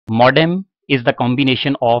Modem is the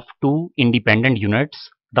combination of two independent units.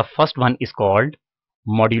 The first one is called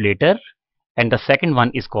modulator and the second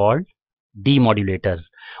one is called demodulator.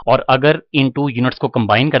 और अगर इन two units को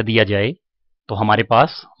combine कर दिया जाए तो हमारे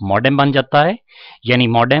पास मॉडेम बन जाता है। यानी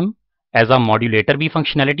मॉडेम एज अ मॉड्यूलेटर भी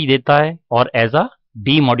फंक्शनैलिटी देता है और एज अ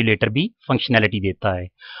डीमॉड्यूलेटर भी फंक्शनैलिटी देता है।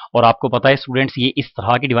 और आपको पता है स्टूडेंट्स, ये इस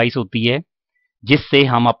तरह की डिवाइस होती है जिससे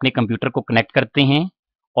हम अपने कंप्यूटर को कनेक्ट करते हैं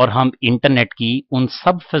और हम इंटरनेट की उन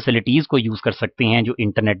सब फैसिलिटीज को यूज कर सकते हैं जो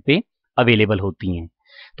इंटरनेट पे अवेलेबल होती हैं।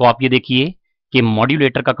 तो आप ये देखिए कि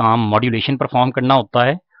मॉड्यूलेटर का काम मॉड्यूलेशन परफॉर्म करना होता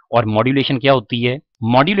है। और मॉड्यूलेशन क्या होती है?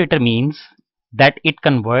 Modulator means that it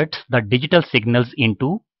converts the digital signals into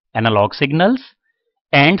analogue signals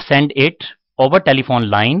and send it over telephone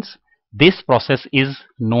lines. This process is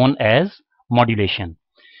known as modulation.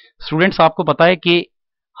 Students, आपको पता है कि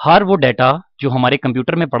हर वो डाटा जो हमारे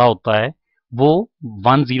कंप्यूटर में पड़ा होता है वो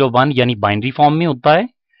 101 यानी बाइनरी फॉर्म में होता है।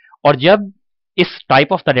 और जब इस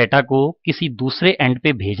टाइप ऑफ द डाटा को किसी दूसरे एंड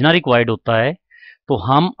पे भेजना रिक्वायर्ड होता है तो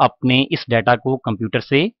हम अपने इस डाटा को कंप्यूटर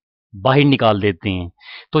से बाहर निकाल देते हैं।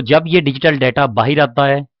 तो जब ये डिजिटल डाटा बाहर आता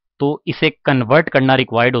है तो इसे कन्वर्ट करना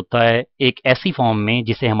रिक्वायर्ड होता है एक ऐसी फॉर्म में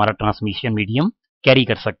जिसे हमारा ट्रांसमिशन मीडियम कैरी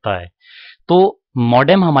कर सकता है। तो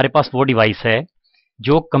मॉडेम हमारे पास वो डिवाइस है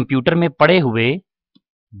जो कंप्यूटर में पड़े हुए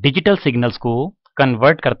डिजिटल सिग्नल्स को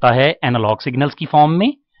कन्वर्ट करता है एनालॉग सिग्नल्स की फॉर्म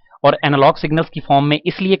में। और एनालॉग सिग्नल्स की फॉर्म में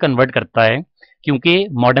इसलिए कन्वर्ट करता है क्योंकि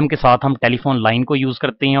मॉडेम के साथ हम टेलीफोन लाइन को यूज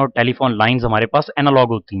करते हैं और टेलीफोन लाइंस हमारे पास एनालॉग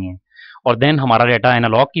होती हैं और देन हमारा डाटा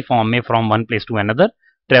एनालॉग की फॉर्म में from one place to another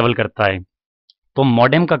travel करता है। तो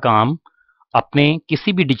मॉडेम का काम अपने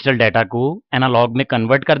किसी भी डिजिटल डाटा को एनालॉग में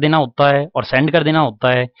कन्वर्ट कर देना होता है और सेंड कर देना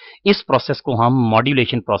होता है। इस प्रोसेस को हम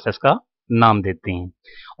मॉड्यूलेशन प्रोसेस का नाम देते हैं।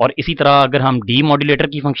 और इसी तरह अगर हम डीमॉड्यूलेटर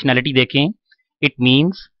की फंक्शनैलिटी देखें, it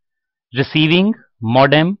means receiving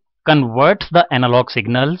modem converts the analog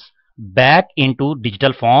signals back into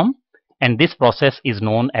digital form and this process is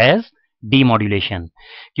known as demodulation।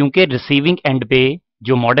 क्योंकि रिसीविंग एंड पे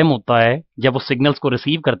जो मॉडेम होता है जब वो सिग्नल्स को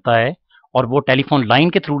रिसीव करता है और वो टेलीफोन लाइन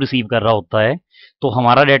के थ्रू रिसीव कर रहा होता है तो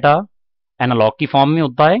हमारा डाटा एनालॉग की फॉर्म में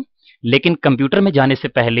होता है, लेकिन कंप्यूटर में जाने से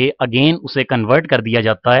पहले अगेन उसे कन्वर्ट कर दिया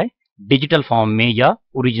जाता है डिजिटल फॉर्म में या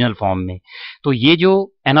ओरिजिनल फॉर्म में। तो ये जो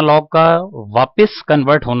एनालॉग का वापस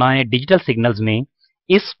कन्वर्ट होना है डिजिटल सिग्नल्स में,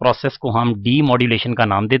 इस प्रोसेस को हम डीमॉड्यूलेशन का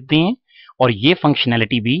नाम देते हैं और ये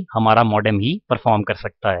फंक्शनैलिटी भी हमारा मॉडेम ही परफॉर्म कर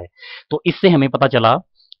सकता है। तो इससे हमें पता चला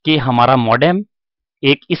कि हमारा मॉडेम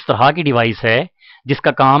एक इस तरह की डिवाइस है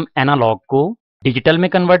जिसका काम एनालॉग को डिजिटल में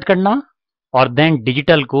कन्वर्ट करना और देन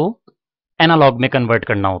डिजिटल को एनालॉग में कन्वर्ट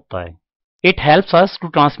करना होता है। It helps us to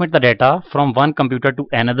transmit the data from one computer to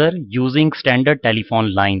another using standard telephone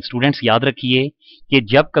line. Students, याद रखिए कि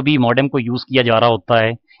जब कभी मॉडेम को यूज किया जा रहा होता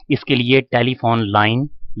है इसके लिए टेलीफोन लाइन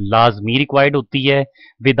लाजमी रिक्वायर्ड होती है।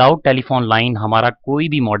 विदाउट टेलीफोन लाइन हमारा कोई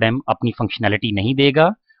भी मॉडेम अपनी फंक्शनैलिटी नहीं देगा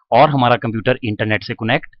और हमारा कंप्यूटर इंटरनेट से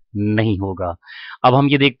कनेक्ट नहीं होगा। अब हम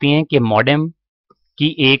ये देखते हैं कि मॉडेम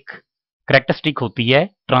की एक करैक्टरिस्टिक होती है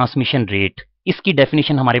ट्रांसमिशन रेट। इसकी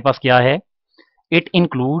डेफिनेशन हमारे पास क्या है? It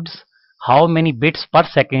includes how many bits पर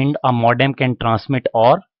second a modem can transmit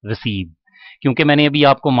और रिसीव। क्योंकि मैंने अभी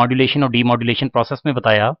आपको मॉड्यूलेशन और डीमॉड्यूलेशन प्रोसेस में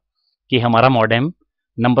बताया कि हमारा मॉडेम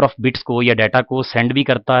नंबर ऑफ बिट्स को या डाटा को सेंड भी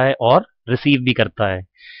करता है और रिसीव भी करता है।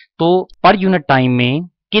 तो पर यूनिट टाइम में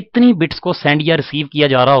कितनी बिट्स को सेंड या रिसीव किया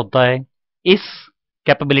जा रहा होता है, इस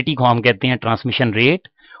कैपेबिलिटी को हम कहते हैं ट्रांसमिशन रेट।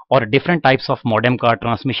 और डिफरेंट टाइप्स ऑफ मॉडेम का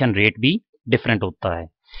ट्रांसमिशन रेट भी डिफरेंट होता है।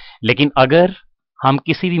 लेकिन अगर हम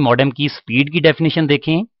किसी भी मॉडेम की स्पीड की डेफिनेशन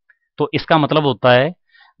देखें तो इसका मतलब होता है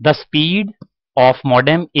the speed of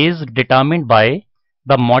modem is determined by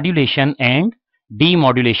the modulation and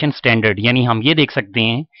demodulation standard. यानी हम ये देख सकते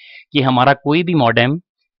हैं कि हमारा कोई भी मॉडेम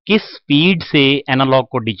किस स्पीड से एनालॉग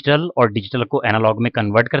को डिजिटल और डिजिटल को एनालॉग में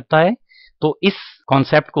कन्वर्ट करता है। तो इस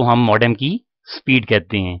कॉन्सेप्ट को हम मॉडेम की स्पीड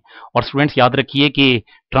कहते हैं। और स्टूडेंट्स, याद रखिए कि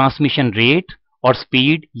ट्रांसमिशन रेट और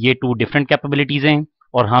स्पीड ये टू डिफरेंट कैपेबिलिटीज हैं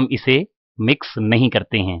और हम इसे मिक्स नहीं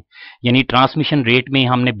करते हैं। यानी ट्रांसमिशन रेट में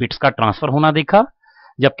हमने बिट्स का ट्रांसफर होना देखा,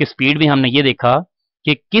 जबकि स्पीड में हमने ये देखा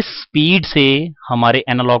कि किस स्पीड से हमारे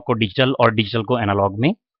एनालॉग को डिजिटल और डिजिटल को एनालॉग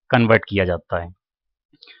में कन्वर्ट किया जाता है।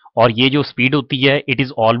 और ये जो स्पीड होती है it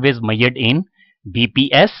is always measured in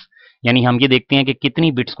BPS. यानी हम ये देखते हैं कि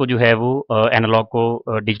कितनी बिट्स को जो है वो एनालॉग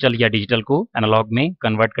को डिजिटल या डिजिटल को एनालॉग में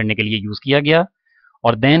कन्वर्ट करने के लिए यूज किया गया।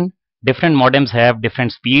 और then different modems have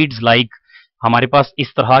different speeds. Like हमारे पास इस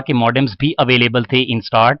तरह के मॉडेम्स भी अवेलेबल थे इन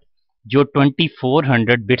स्टार्ट जो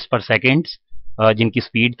 2400 बिट्स पर सेकेंड जिनकी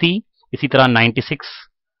स्पीड थी। इसी तरह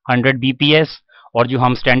 9600 बीपीएस और जो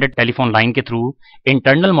हम स्टैंडर्ड टेलीफोन लाइन के थ्रू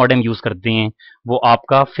इंटरनल मॉडेम यूज करते हैं वो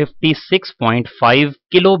आपका 56.5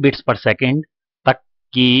 किलो बिट्स पर सेकेंड तक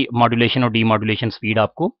कि मॉड्यूलेशन और डीमॉड्यूलेशन स्पीड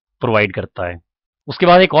आपको प्रोवाइड करता है। उसके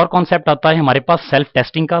बाद एक और कॉन्सेप्ट आता है हमारे पास सेल्फ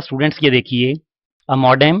टेस्टिंग का। स्टूडेंट्स ये देखिए, अ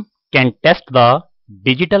modem can test the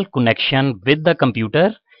digital connection with the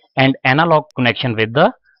computer and analogue connection with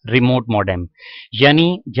the remote modem.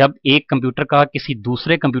 यानी जब एक कंप्यूटर का किसी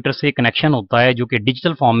दूसरे कंप्यूटर से कनेक्शन होता है जो कि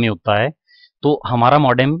डिजिटल फॉर्म में होता है, तो हमारा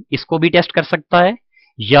मॉडेम इसको भी टेस्ट कर सकता है,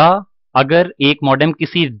 या अगर एक मॉडेम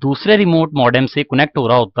किसी दूसरे रिमोट मॉडेम से कनेक्ट हो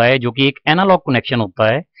रहा होता है जो कि एक एनालॉग कनेक्शन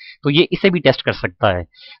होता है, तो ये इसे भी टेस्ट कर सकता है।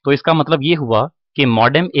 तो इसका मतलब ये हुआ कि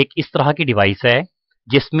मॉडेम एक इस तरह की डिवाइस है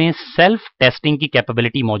जिसमें सेल्फ टेस्टिंग की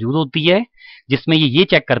कैपेबिलिटी मौजूद होती है, जिसमें ये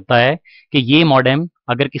चेक करता है कि ये मॉडेम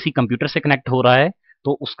अगर किसी कंप्यूटर से कनेक्ट हो रहा है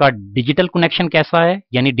तो उसका डिजिटल कनेक्शन कैसा है,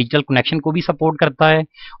 यानी डिजिटल कनेक्शन को भी सपोर्ट करता है,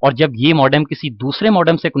 और जब ये मॉडेम किसी दूसरे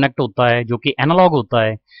मॉडेम से कनेक्ट होता है जो कि एनालॉग होता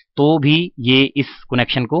है, तो भी ये इस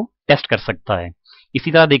कनेक्शन को टेस्ट कर सकता है।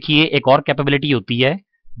 इसी तरह देखिए एक और कैपेबिलिटी होती है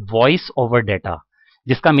वॉइस ओवर डेटा,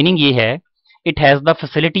 जिसका मीनिंग ये है it has the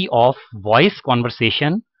facility of voice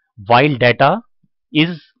conversation while data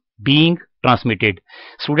is being transmitted.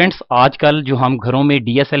 Students आजकल जो हम घरों में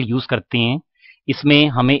डीएसएल यूज करते हैं, इसमें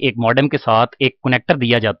हमें एक मॉडेम के साथ एक कनेक्टर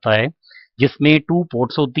दिया जाता है जिसमें 2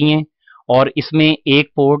 पोर्ट्स होती हैं, और इसमें एक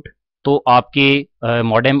पोर्ट तो आपके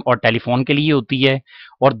मॉडेम और टेलीफोन के लिए होती है,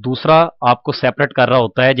 और दूसरा आपको सेपरेट कर रहा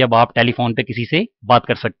होता है जब आप टेलीफोन पे किसी से बात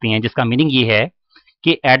कर सकती हैं। जिसका मीनिंग ये है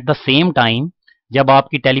कि एट द सेम टाइम जब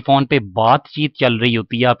आपकी टेलीफोन पे बातचीत चल रही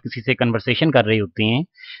होती है, आप किसी से कन्वर्सेशन कर रहे होते हैं,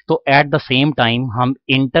 तो एट द सेम टाइम हम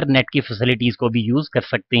इंटरनेट की फैसिलिटीज को भी यूज कर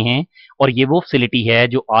सकते हैं। और ये वो फैसिलिटी है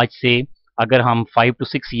जो आज से अगर हम 5 to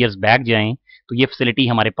 6 ईयर्स बैक जाएं तो ये फैसिलिटी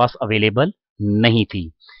हमारे पास अवेलेबल नहीं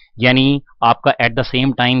थी। यानी आपका एट द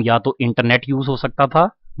सेम टाइम या तो इंटरनेट यूज हो सकता था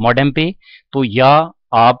मॉडेम पे, तो या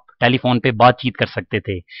आप टेलीफोन पे बातचीत कर सकते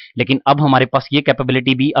थे। लेकिन अब हमारे पास ये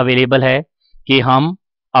कैपेबिलिटी भी अवेलेबल है कि हम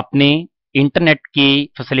अपने इंटरनेट की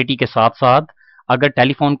फैसिलिटी के साथ साथ अगर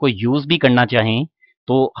टेलीफोन को यूज भी करना चाहें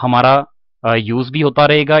तो हमारा यूज भी होता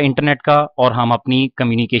रहेगा इंटरनेट का, और हम अपनी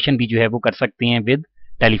कम्युनिकेशन भी जो है वो कर सकते हैं विद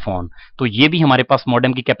टेलीफोन। तो ये भी हमारे पास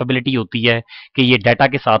मॉडेम की कैपेबिलिटी होती है कि ये डाटा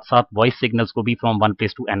के साथ साथ वॉइस सिग्नल्स को भी from one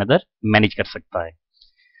place to another manage कर सकता है।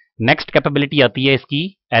 नेक्स्ट कैपेबिलिटी आती है इसकी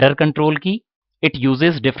एरर कंट्रोल की। It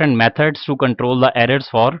uses different methods to control the errors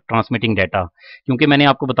for transmitting data. क्योंकि मैंने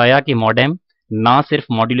आपको बताया कि मॉडेम ना सिर्फ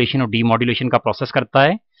मॉड्यूलेशन और डीमॉड्यूलेशन का प्रोसेस करता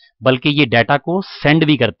है, बल्कि ये डाटा को सेंड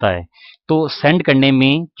भी करता है। तो सेंड करने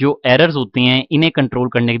में जो एरर्स होते हैं इन्हें कंट्रोल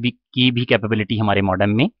करने की भी कैपेबिलिटी हमारे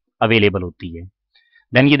मॉडेम में अवेलेबल होती है।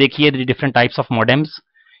 देन ये देखिए डिफरेंट टाइप्स ऑफ मॉडेम्स।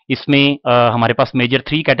 इसमें हमारे पास मेजर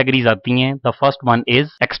 3 कैटेगरीज आती हैं। The first one is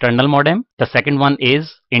external modem, the second one is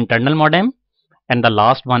internal modem, and the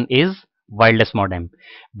last one is wireless modem.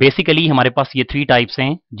 Basically हमारे पास ये 3 टाइप्स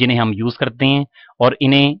हैं जिन्हें हम यूज करते हैं, और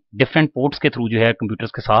इन्हें डिफरेंट पोर्ट्स के थ्रू जो है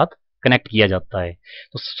कंप्यूटर्स के साथ कनेक्ट किया जाता है।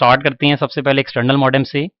 तो स्टार्ट करते हैं सबसे पहले एक्सटर्नल मॉडेम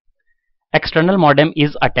से। External modem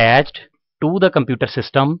is attached to the computer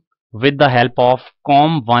system with the help of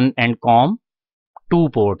COM1 and COM2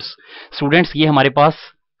 ports. Students ये हमारे पास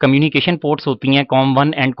कम्युनिकेशन पोर्ट्स होती हैं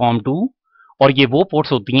COM1 एंड COM2, और ये वो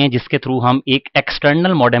पोर्ट्स होती हैं जिसके थ्रू हम एक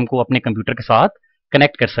एक्सटर्नल मॉडेम को अपने कंप्यूटर के साथ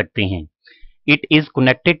कनेक्ट कर सकते हैं। It is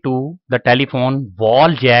connected to the telephone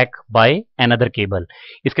wall Jack by another cable.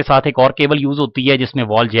 इसके साथ एक और केबल यूज होती है जिसमें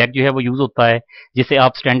वॉल जैक जो है वो यूज होता है, जिसे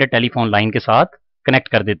आप स्टैंडर्ड टेलीफोन लाइन के साथ कनेक्ट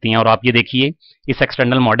कर देती हैं। और आप ये देखिए इस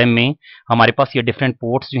एक्सटर्नल मॉडेम में हमारे पास ये डिफरेंट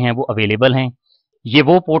पोर्ट्स जो हैं वो अवेलेबल हैं। ये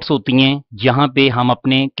वो पोर्ट्स होती हैं जहां पे हम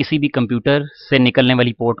अपने किसी भी कंप्यूटर से निकलने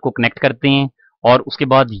वाली पोर्ट को कनेक्ट करते हैं, और उसके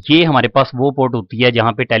बाद ये हमारे पास वो पोर्ट होती है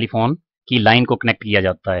जहां पे टेलीफोन की लाइन को कनेक्ट किया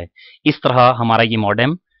जाता है। इस तरह हमारा ये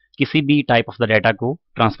मॉडेम किसी भी टाइप ऑफ द डाटा को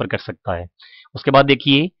ट्रांसफर कर सकता है। उसके बाद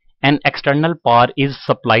देखिए an external power is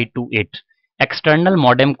supplied to it. External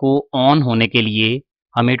modem को ऑन होने के लिए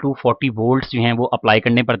हमें 240 वोल्ट्स जो हैं वो अप्लाई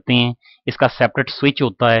करने पड़ते हैं। इसका सेपरेट स्विच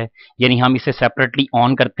होता है, यानी हम इसे सेपरेटली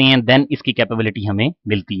ऑन करते हैं, देन इसकी कैपेबिलिटी हमें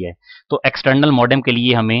मिलती है। तो एक्सटर्नल मॉडेम के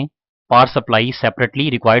लिए हमें पावर सप्लाई सेपरेटली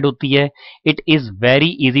रिक्वायर्ड होती है। It is very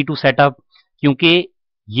easy to setup, क्योंकि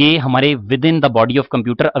ये हमारे with in the body of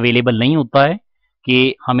computer available नहीं होता है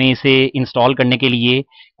कि हमें इसे इंस्टॉल करने के लिए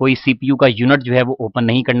कोई सीपीयू का यूनिट जो है वो ओपन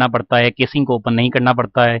नहीं करना पड़ता है, केसिंग को ओपन नहीं करना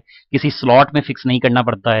पड़ता है, किसी स्लॉट में फिक्स नहीं करना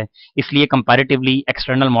पड़ता है। इसलिए कंपैरेटिवली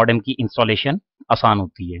एक्सटर्नल मॉडेम की इंस्टॉलेशन आसान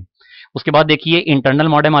होती है। उसके बाद देखिए इंटरनल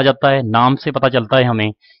मॉडेम आ जाता है। नाम से पता चलता है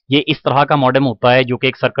हमें ये इस तरह का मॉडेम होता है जो कि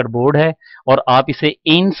एक सर्किट बोर्ड है, और आप इसे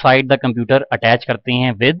इनसाइड द कंप्यूटर अटैच करते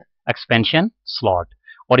हैं विद एक्सपेंशन स्लॉट।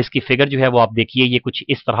 और इसकी फिगर जो है वो आप देखिए ये कुछ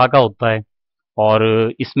इस तरह का होता है, और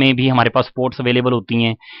इसमें भी हमारे पास पोर्ट्स अवेलेबल होती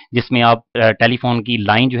हैं जिसमें आप टेलीफोन की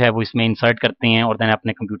लाइन जो है वो इसमें इंसर्ट करते हैं और देन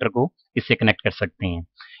अपने कंप्यूटर को इससे कनेक्ट कर सकते हैं।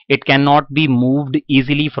 It can not be moved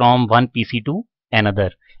easily from one PC two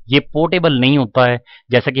another. ये पोर्टेबल नहीं होता है,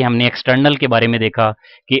 जैसा कि हमने एक्सटर्नल के बारे में देखा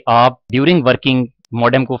कि आप ड्यूरिंग वर्किंग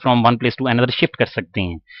मॉडेम को from one place to another shift कर सकते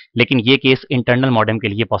हैं, लेकिन ये केस इंटरनल मॉडेम के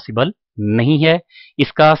लिए पॉसिबल नहीं है।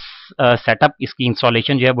 इसका सेटअप, इसकी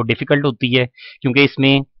इंस्टॉलेशन जो है वो डिफिकल्ट होती है, क्योंकि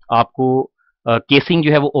इसमें आपको केसिंग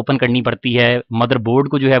जो है वो ओपन करनी पड़ती है, मदरबोर्ड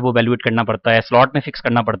को जो है वो वैल्यूएट करना पड़ता है, स्लॉट में फिक्स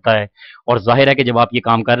करना पड़ता है, और जाहिर है कि जब आप ये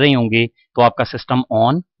काम कर रहे होंगे तो आपका सिस्टम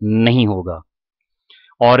ऑन नहीं होगा।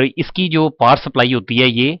 और इसकी जो पावर सप्लाई होती है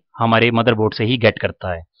ये हमारे मदरबोर्ड से ही गेट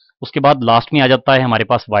करता है। उसके बाद लास्ट में आ जाता है हमारे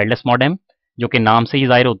पास वायरलेस मॉडेम, जो कि नाम से ही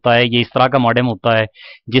जाहिर होता है। ये इस तरह का मॉडेम होता है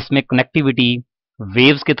जिसमें कनेक्टिविटी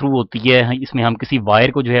वेव्स के थ्रू होती है। इसमें हम किसी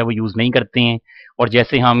वायर को जो है वो यूज़ नहीं करते हैं, और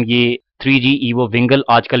जैसे हम ये 3G ईवो विंगल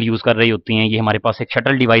आजकल यूज़ कर रहे होते हैं, ये हमारे पास एक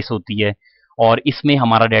शटल डिवाइस होती है, और इसमें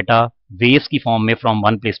हमारा डाटा वेव्स की फॉर्म में from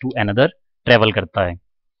one place to another travel करता है।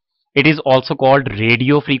 It is also called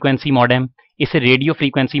radio frequency modem. इसे रेडियो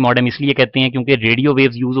फ्रीक्वेंसी मॉडेम इसलिए कहते हैं क्योंकि रेडियो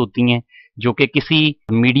वेव्स यूज होती हैं जो कि किसी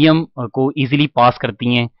मीडियम को इजीली पास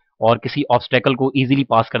करती हैं और किसी ऑब्स्टेकल को इजीली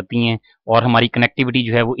पास करती हैं, और हमारी कनेक्टिविटी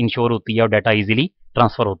जो है वो इंश्योर होती है और डाटा इजीली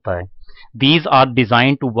ट्रांसफर होता है। These are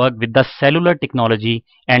design to work with the cellular technology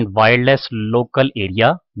and wireless local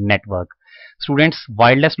area network. Students,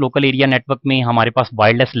 wireless local area network में हमारे पास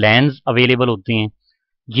वायरलेस लैंस अवेलेबल होते हैं।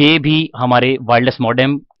 ये भी हमारे वायरलेस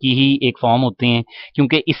मॉडेम की ही एक फॉर्म होते हैं,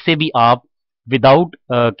 क्योंकि इससे भी आप विदाउट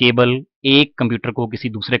केबल एक कंप्यूटर को किसी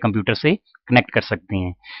दूसरे कंप्यूटर से कनेक्ट कर सकते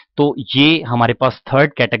हैं। तो ये हमारे पास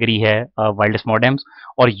थर्ड कैटेगरी है वायरलेस मॉडेम्स,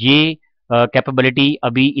 और ये कैपेबिलिटी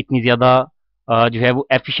अभी इतनी ज़्यादा जो है वो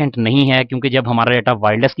एफिशिएंट नहीं है, क्योंकि जब हमारा डाटा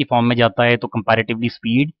वायरलेस की फॉर्म में जाता है तो कंपैरेटिवली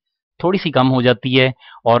स्पीड थोड़ी सी कम हो जाती है,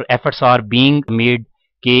 और एफर्ट्स आर बीइंग मेड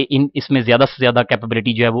कि इन इसमें ज़्यादा से ज़्यादा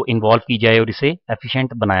कैपेबिलिटी जो है वो इन्वॉल्व की जाए और इसे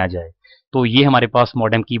एफिशिएंट बनाया जाए। तो ये हमारे पास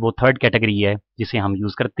मॉडेम की वो थर्ड कैटेगरी है जिसे हम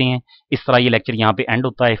यूज़ करते हैं। इस तरह ये लेक्चर यहाँ पे एंड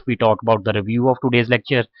होता है। If we talk about the review of today's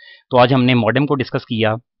lecture, तो आज हमने मॉडेम को डिस्कस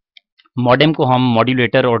किया। मॉडेम को हम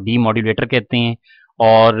मॉड्यूलेटर और डी मॉड्यूलेटर कहते हैं,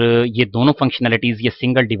 और ये दोनों फंक्शनैलिटीज़ ये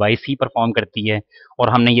सिंगल डिवाइस ही परफॉर्म करती है। और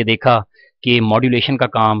हमने ये देखा कि मॉड्यूलेशन का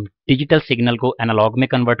काम डिजिटल सिग्नल को एनालॉग में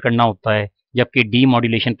कन्वर्ट करना होता है, जबकि डी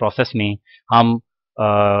मॉड्यूलेशन प्रोसेस में हम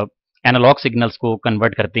एनालॉग सिग्नल्स को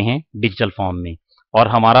कन्वर्ट करते हैं डिजिटल फॉर्म में। और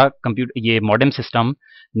हमारा कंप्यूटर ये मॉडेम सिस्टम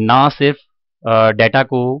ना सिर्फ डाटा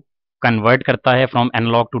को कन्वर्ट करता है फ्रॉम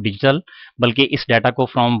एनालॉग टू डिजिटल, बल्कि इस डाटा को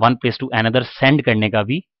from one place to another send करने का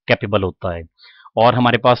भी कैपेबल होता है। और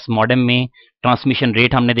हमारे पास मॉडेम में ट्रांसमिशन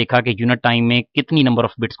रेट हमने देखा कि यूनिट टाइम में कितनी नंबर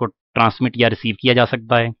ऑफ बिट्स को ट्रांसमिट या रिसीव किया जा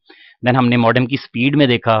सकता है। देन हमने मॉडेम की स्पीड में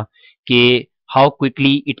देखा कि how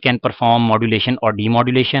quickly it can perform modulation और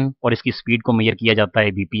डीमॉड्यूलेशन, और इसकी स्पीड को मेजर किया जाता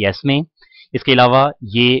है बीपीएस में। इसके अलावा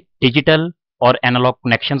ये डिजिटल और एनालॉग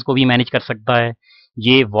कनेक्शंस को भी मैनेज कर सकता है,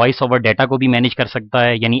 ये वॉइस ओवर डाटा को भी मैनेज कर सकता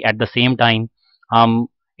है, यानी एट द सेम टाइम हम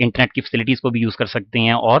इंटरनेट की फैसिलिटीज़ को भी यूज़ कर सकते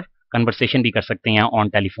हैं और कन्वर्सेशन भी कर सकते हैं ऑन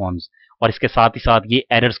टेलीफोन्स, और इसके साथ ही साथ ये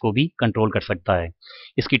एरर्स को भी कंट्रोल कर सकता है।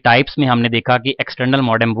 इसकी टाइप्स में हमने देखा कि एक्सटर्नल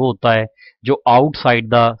मॉडेम वो होता है जो आउटसाइड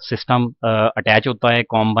द सिस्टम अटैच होता है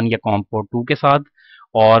कॉम 1 या कॉम पोर्ट 2 के साथ,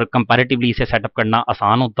 और कंपैरेटिवली इसे सेटअप करना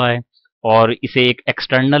आसान होता है, और इसे एक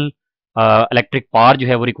एक्सटर्नल इलेक्ट्रिक पावर जो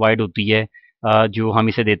है वो रिक्वायर्ड होती है जो हम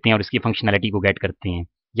इसे देते हैं और इसकी फंक्शनैलिटी को गेट करते हैं।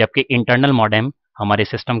 जबकि इंटरनल मॉडेम हमारे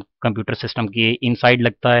सिस्टम कंप्यूटर सिस्टम के इनसाइड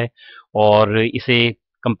लगता है, और इसे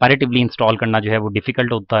कंपैरेटिवली इंस्टॉल करना जो है वो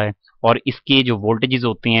डिफ़िकल्ट होता है, और इसके जो वोल्टेजेस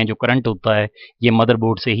होते हैं, जो करंट होता है, ये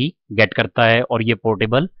मदरबोर्ड से ही गेट करता है, और ये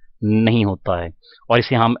पोर्टेबल नहीं होता है। और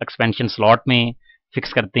इसे हम एक्सपेंशन स्लॉट में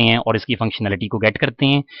फिक्स करते हैं और इसकी फंक्शनैलिटी को गेट करते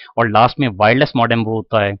हैं। और लास्ट में वायरलेस मॉडेम वो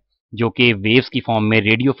होता है जो कि वेव्स की फॉर्म में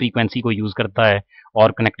रेडियो फ्रीक्वेंसी को यूज़ करता है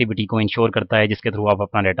और कनेक्टिविटी को इंश्योर करता है, जिसके थ्रू आप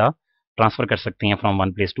अपना डाटा ट्रांसफ़र कर सकते हैं from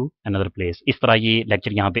one place to another place. इस तरह ये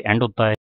लेक्चर यहाँ पे एंड होता है।